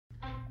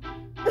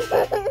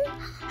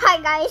Hi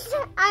guys,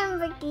 I'm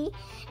Vicky,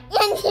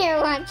 and you're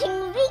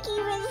watching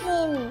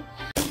VikiVision.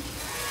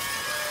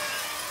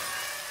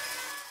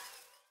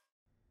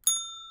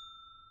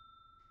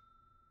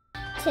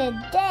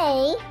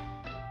 Today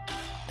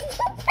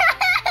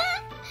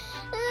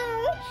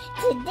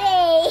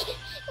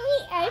we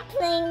are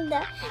playing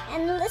the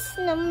Endless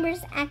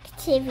Numbers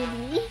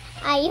activity.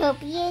 I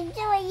hope you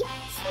enjoy.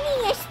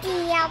 Let's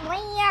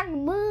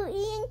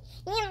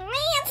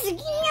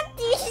get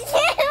this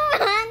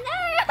one.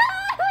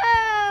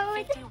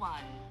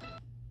 51.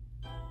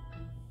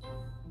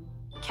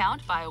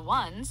 Count by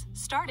ones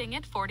starting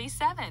at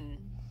 47.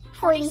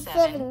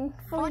 47,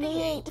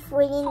 48,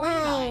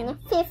 49,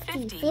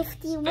 50,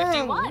 51.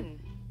 51.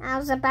 I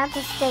was about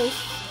to say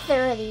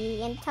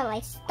 30 until I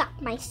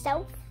stopped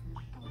myself.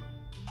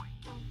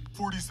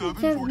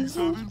 47,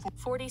 47,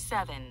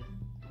 47.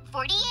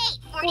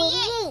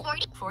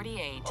 48,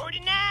 48.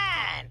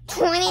 49,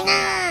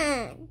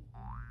 29,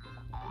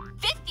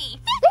 50,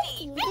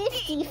 50,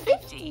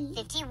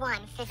 51,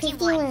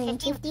 51,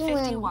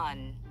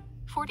 51.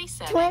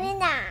 47.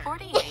 29,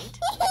 48.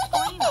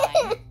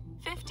 49.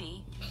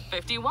 50.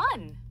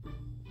 51.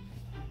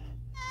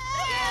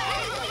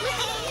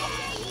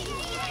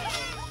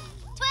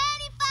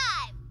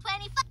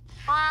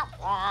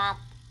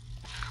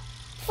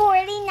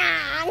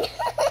 49. It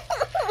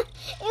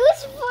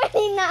was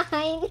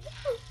 49.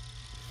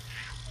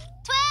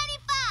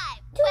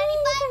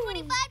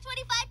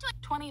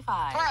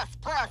 25.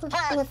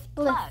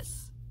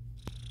 Plus.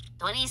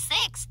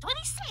 26.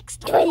 26.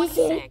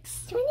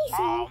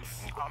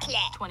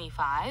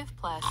 25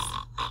 plus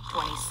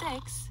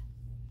 26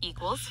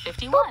 equals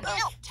 51.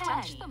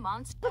 Touch the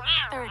monster.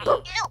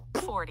 30.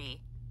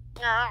 40.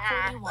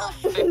 41.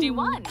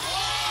 51. 51.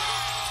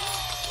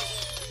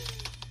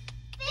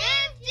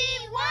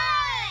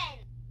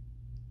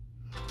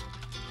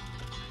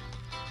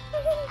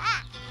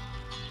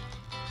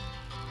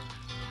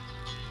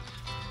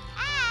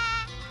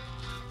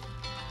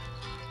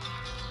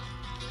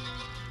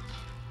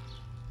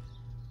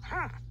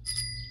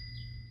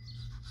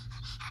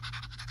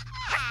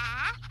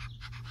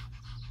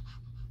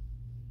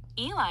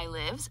 Eli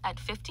lives at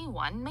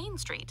 51 Main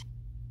Street.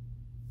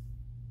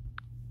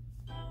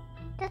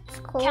 That's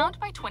cool. Count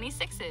by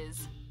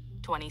 26s.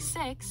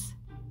 26.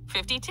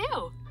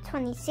 52.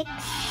 26,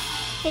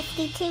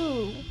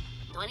 52,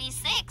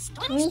 26.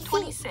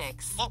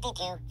 26.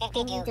 52,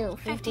 52,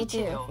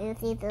 52.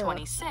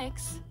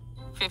 26.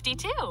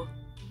 52.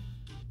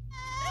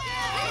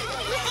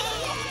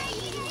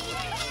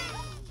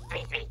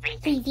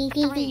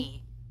 3.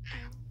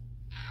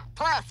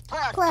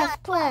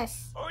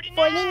 Plus.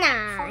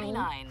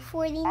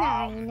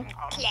 49.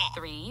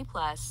 3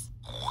 plus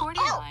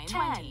 49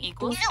 10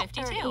 equals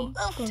 52.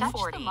 Touch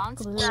 40. The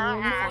monster.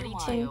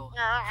 42.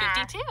 52.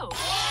 52.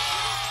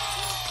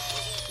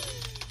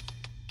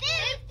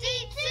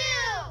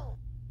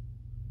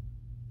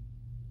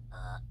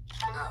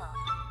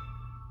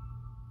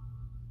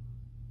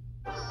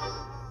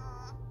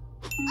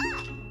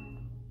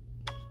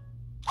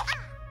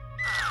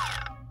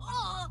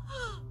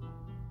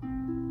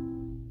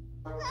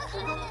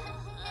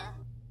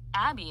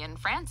 Abby and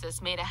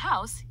Francis made a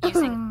house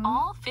using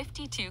all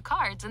 52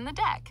 cards in the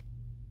deck.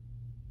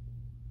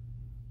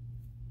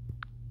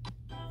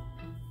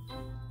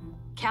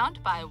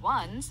 Count by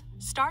ones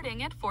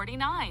starting at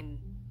 49.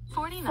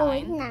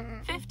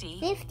 49,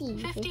 50,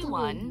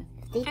 51,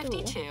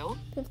 52,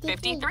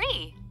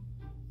 53.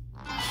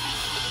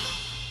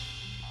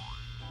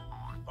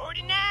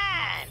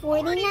 49.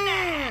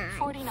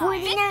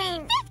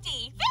 49.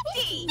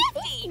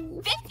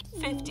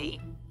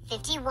 50.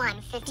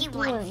 51.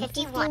 51.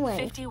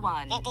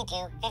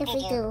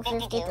 52,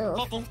 52,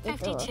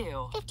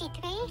 52.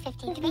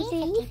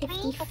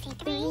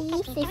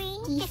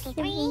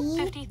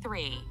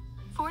 53.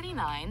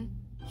 49,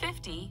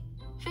 50,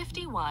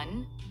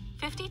 51,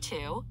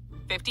 52,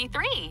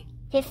 53.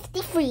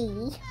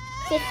 53.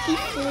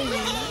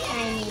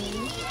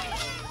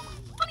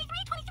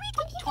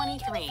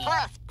 23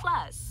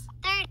 plus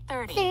 30.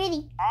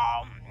 30.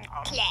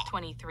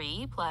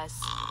 23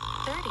 plus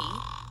 30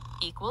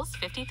 equals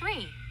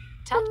 53.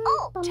 10,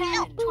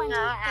 10, 20,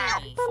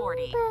 30,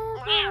 40,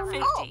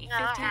 50,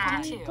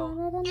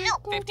 52,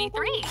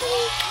 53.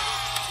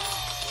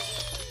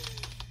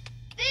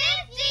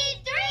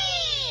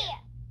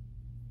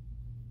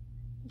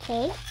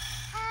 Okay.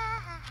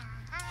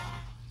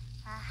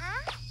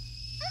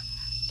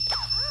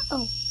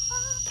 Oh.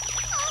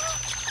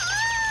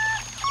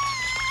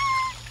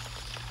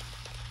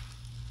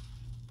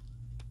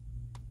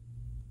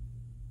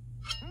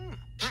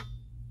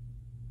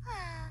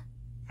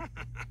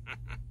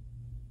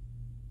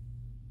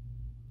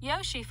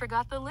 Yoshi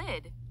forgot the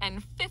lid,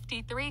 and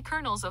 53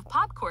 kernels of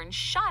popcorn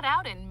shot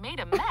out and made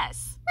a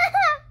mess.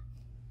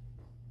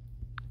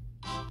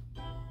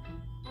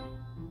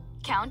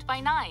 Count by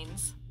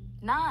nines.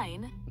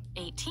 9,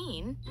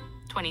 18,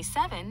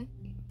 27,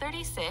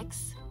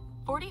 36,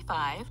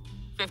 45,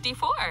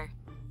 54.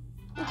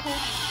 Okay.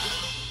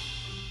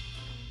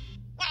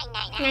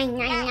 9,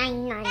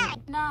 9, 9,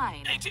 9.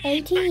 9.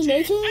 18,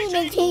 18,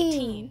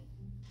 18.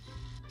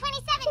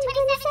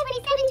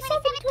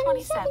 27,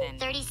 27.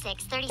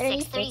 36,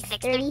 36, 45,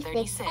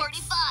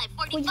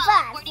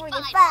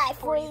 45,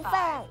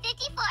 45.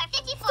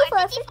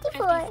 54,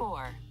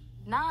 54.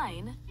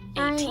 9.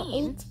 9,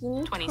 18.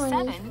 18, 27.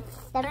 27,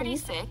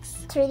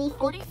 36. 36,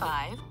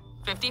 45.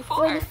 54.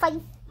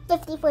 45,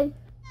 54.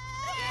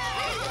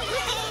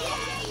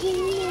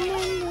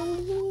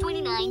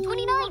 29,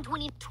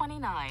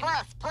 29.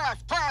 plus,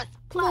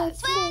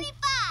 Plus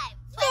 25,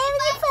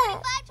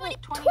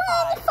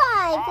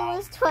 25. It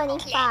was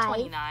 25.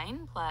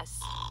 29 plus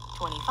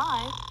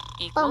 25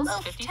 equals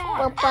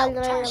 54.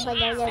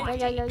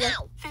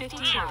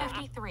 52.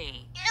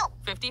 53.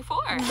 54.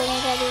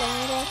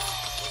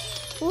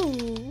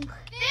 Ooh.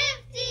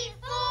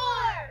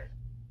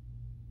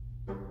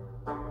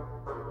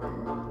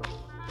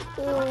 54.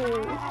 Ooh.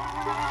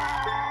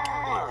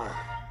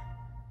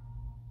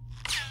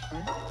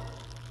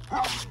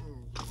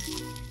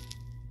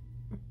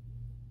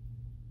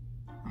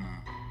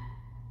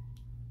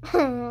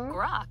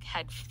 Grok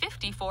had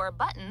 54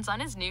 buttons on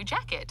his new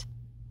jacket.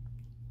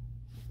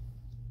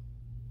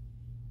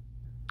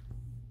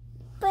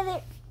 But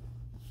it...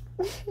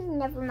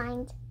 Never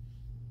mind.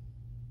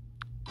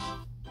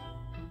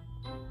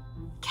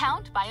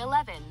 Count by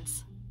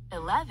 11s.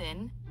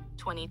 11,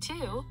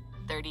 22,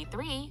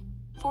 33,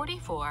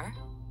 44,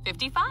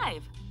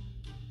 55.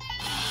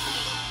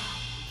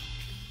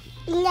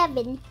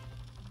 11.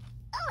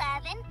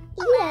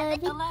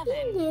 11,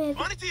 11.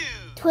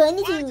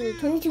 22.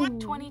 22.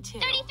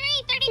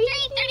 33,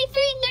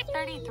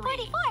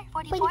 33.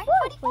 44.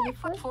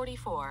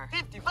 44.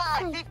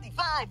 55. 11,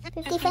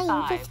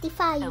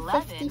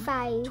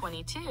 55.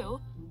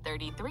 22,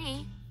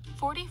 33,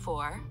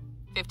 44,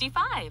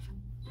 55.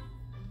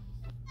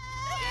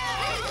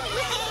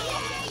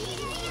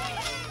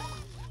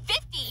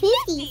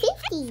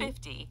 50.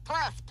 50.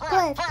 Plus.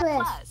 Plus. 5.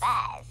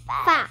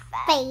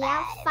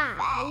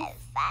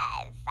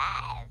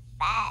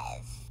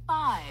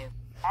 5.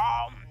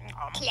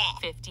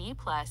 50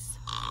 plus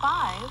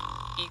 5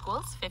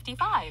 equals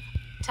 55.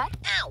 Touch.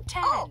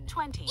 10,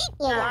 20,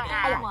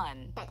 Yeah.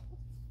 41,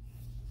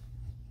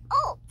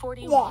 Oh,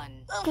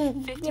 41, Yeah.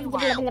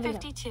 51,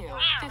 52,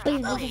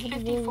 53,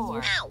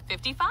 54,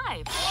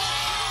 55. 55.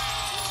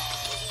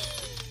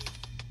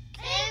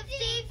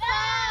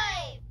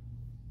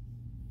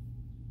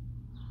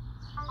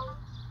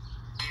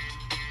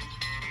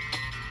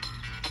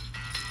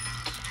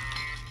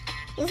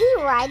 Is he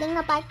riding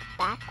a bike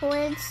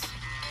backwards?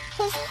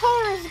 His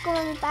hair is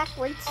going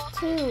backwards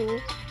too.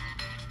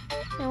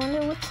 I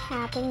wonder what's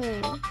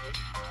happening.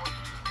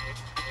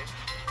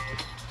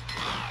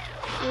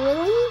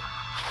 Really?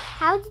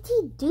 How did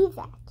he do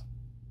that?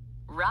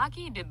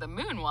 Rocky did the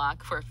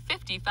moonwalk for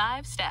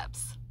 55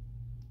 steps.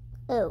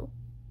 Oh.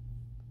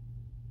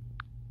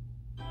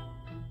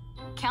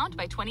 Count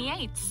by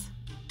 28s.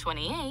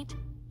 28,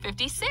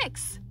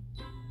 56.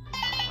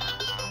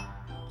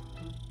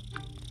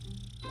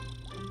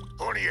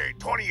 28,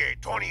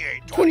 28,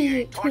 28,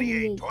 28,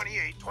 28,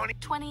 28, 20.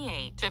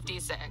 28,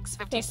 56,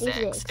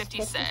 56,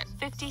 56,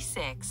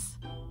 56.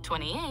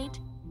 28,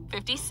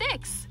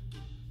 56.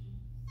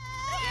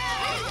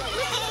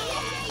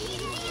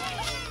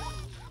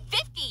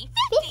 50.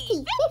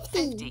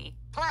 50.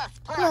 Plus.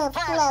 Plus.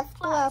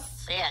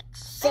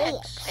 6.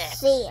 6.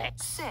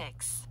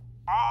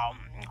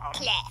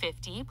 50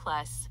 50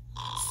 plus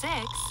 6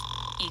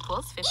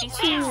 equals 56.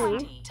 2.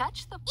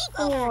 Touch the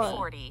 4.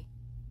 40.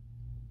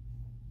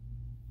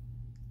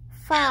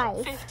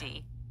 5.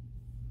 50.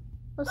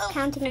 I was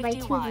counting by 2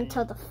 51.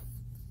 until the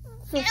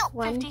fifth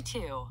one.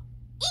 52.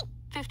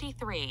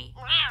 53.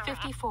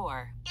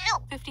 54.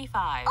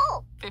 55.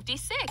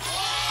 56.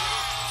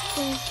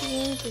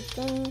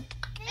 56.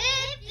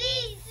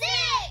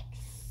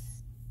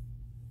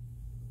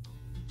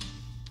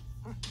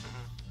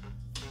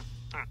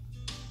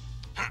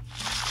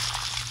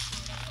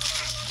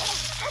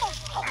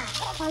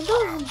 Are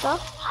those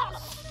ducks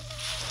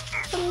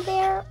from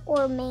there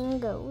or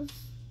mangoes?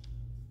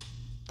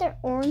 They're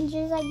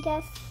oranges, I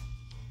guess.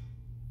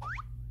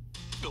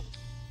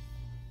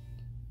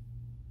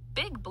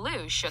 Big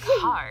Blue shook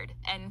hard,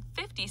 and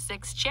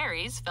 56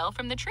 cherries fell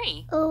from the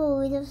tree.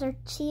 Oh, those are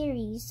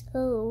cherries.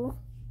 Oh.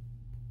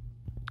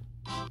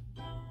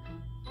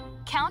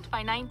 Count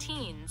by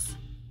 19s.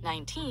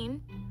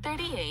 19,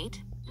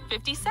 38,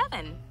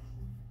 57.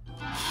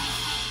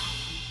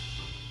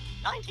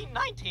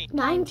 1990.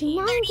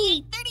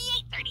 1990.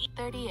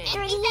 38,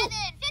 57.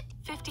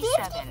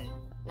 57.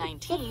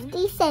 19,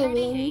 57.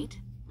 38,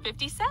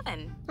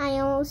 57. I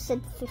almost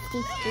said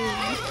 53.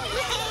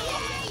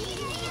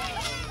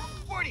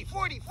 40.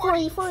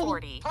 40.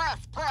 40. Plus.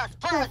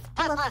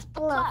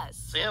 Plus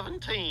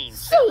 17.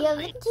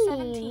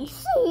 17.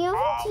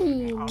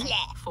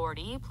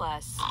 40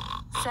 plus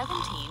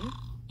 17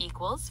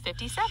 equals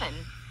 57.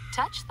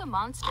 Touch the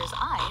monster's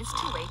eyes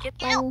to wake it.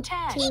 1,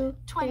 10, 2,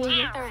 20,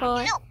 3, 30,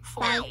 4,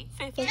 40,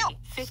 50,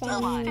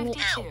 51, 7,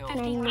 52, 8,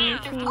 53, 9,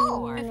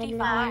 54, 10,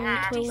 55,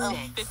 11, 56, 12.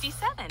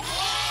 57.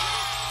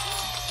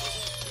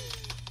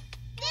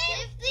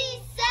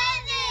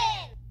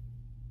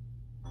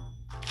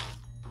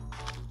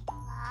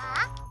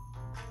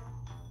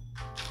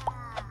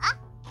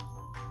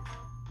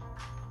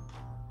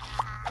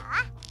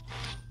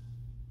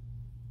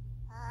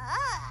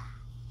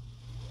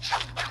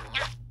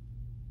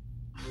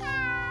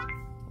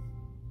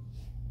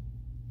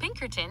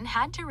 Pinkerton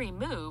had to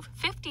remove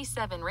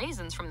 57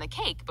 raisins from the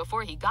cake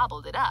before he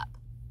gobbled it up.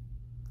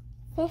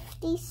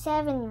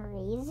 57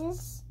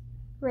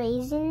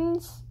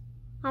 raisins?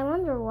 I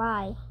wonder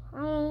why.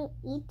 I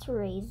eat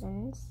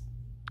raisins.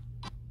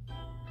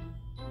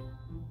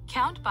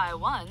 Count by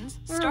ones,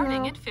 I don't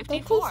starting know. at They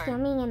 54, taste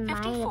yummy in my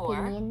 54,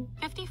 opinion.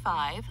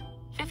 55,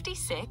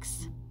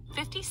 56,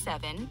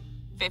 57,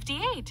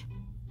 58.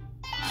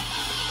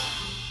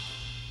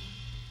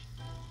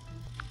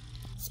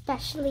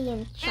 Especially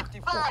in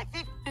chocolate.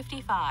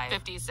 55, 55,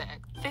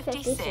 56,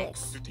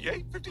 56,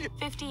 58, 58.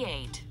 58,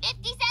 57,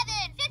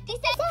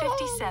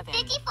 57,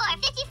 54,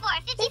 54,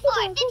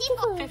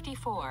 54,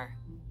 54,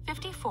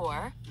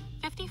 54,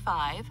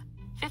 55,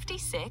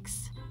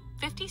 56,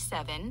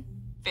 57,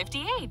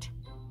 58.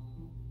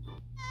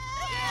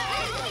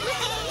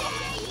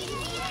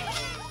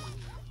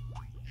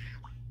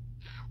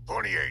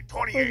 Twenty-eight,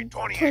 28.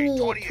 28,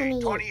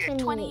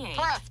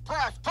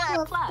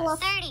 Plus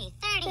 30,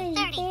 30,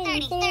 30,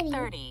 30, 30.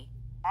 30.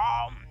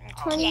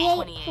 28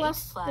 28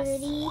 plus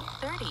 30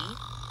 30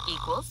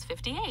 equals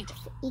 58.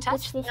 equals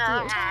Touch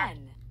 58.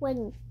 10,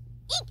 1,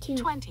 2,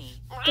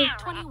 20, 3,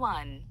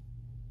 21,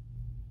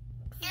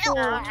 4,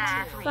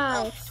 23,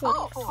 5, 6,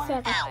 24,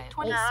 7,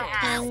 26,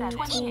 8,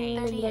 17,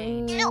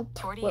 9, 10, 38, 11,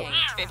 48,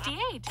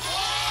 58.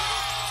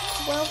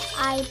 12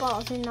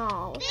 eyeballs in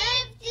all.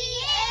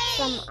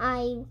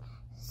 58.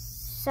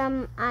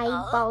 Some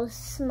eyeballs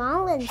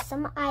small and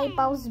some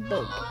eyeballs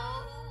big.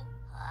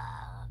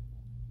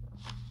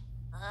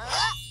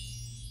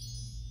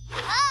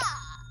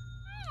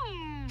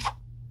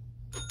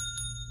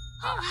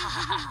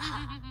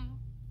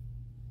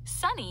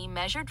 Sunny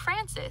measured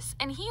Francis,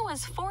 and he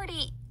was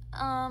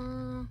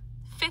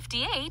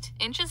 58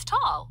 inches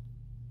tall.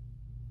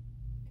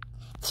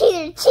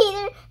 Cheater,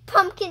 cheater,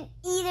 pumpkin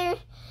eater,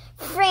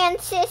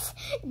 Francis,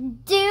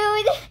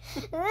 dude.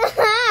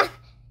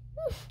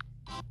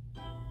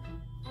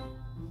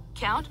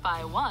 Count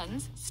by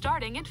ones,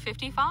 starting at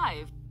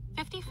 55,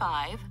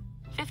 55,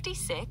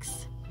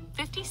 56,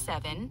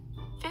 57,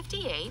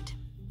 58,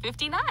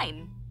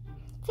 59.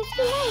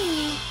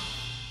 59.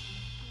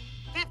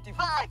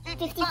 55,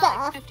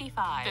 55.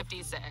 55,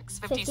 56,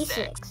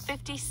 56,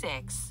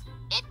 56,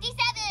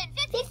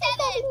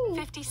 57,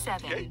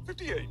 57,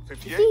 58,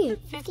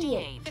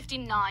 58,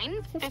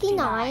 59,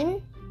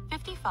 59.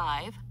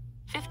 55,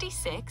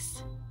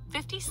 56,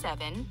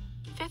 57,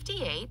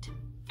 58,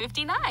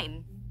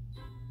 59.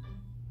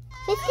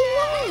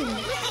 59.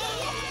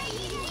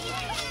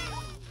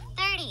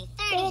 30,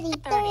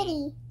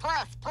 30.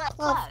 Plus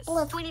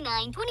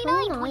 29, 29,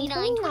 29,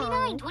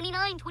 29,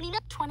 29, 29.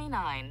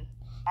 29.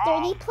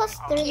 30 plus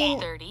 30.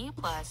 30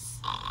 plus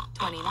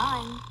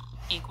 29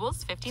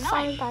 equals 59.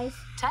 Sorry, guys.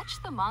 Touch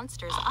the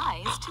monster's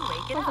eyes to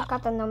wake it I up.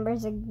 forgot the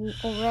numbers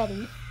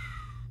already.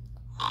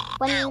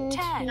 1, 2,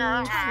 3,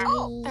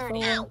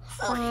 10, 4,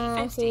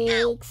 5,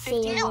 6,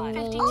 7, 8, 9,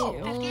 10,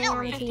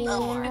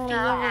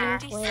 11,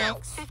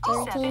 12,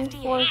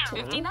 13,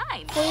 14.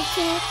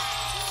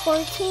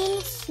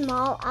 14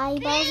 small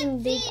eyeballs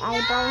and big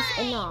eyeballs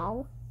in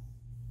all.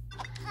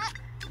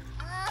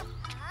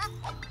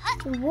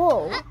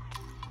 Whoa.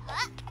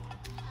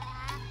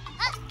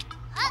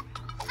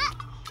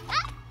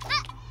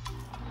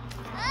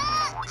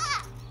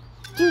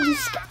 Dude, you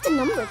skipped the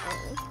number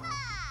though.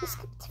 You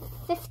skipped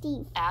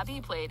 50,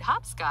 Abby played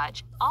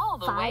hopscotch all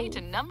the way 5.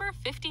 to number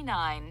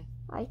 59.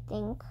 I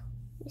think.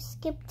 You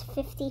skipped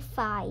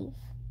 55.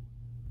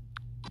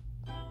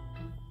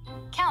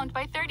 Count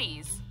by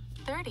 30s.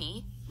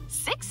 30,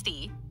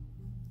 60,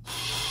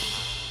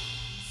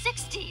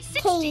 60,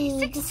 60, Okay, 60,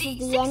 this is 60,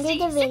 the end of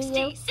the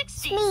video. 60,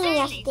 60,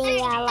 Smash 60, the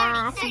 60,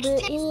 like 60,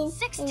 button,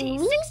 60, and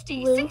we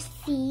 60, will 60.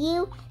 see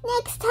you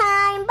next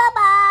time.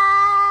 Bye-bye.